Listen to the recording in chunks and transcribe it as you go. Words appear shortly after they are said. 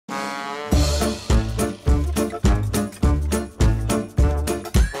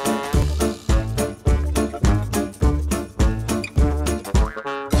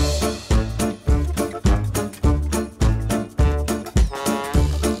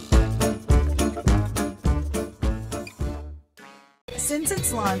Since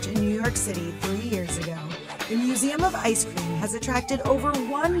its launch in New York City 3 years ago, the Museum of Ice Cream has attracted over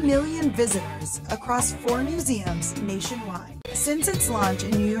 1 million visitors across 4 museums nationwide. Since its launch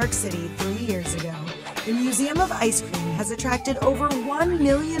in New York City 3 years ago, the Museum of Ice Cream has attracted over 1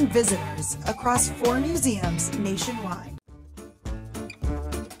 million visitors across 4 museums nationwide.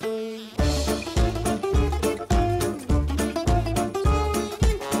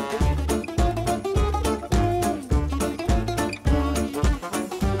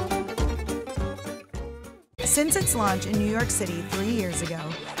 Since its launch in New York City 3 years ago,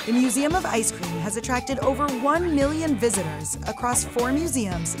 the Museum of Ice Cream has attracted over 1 million visitors across 4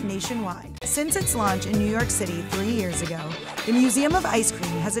 museums nationwide. Since its launch in New York City 3 years ago, the Museum of Ice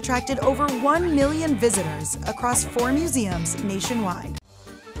Cream has attracted over 1 million visitors across 4 museums nationwide.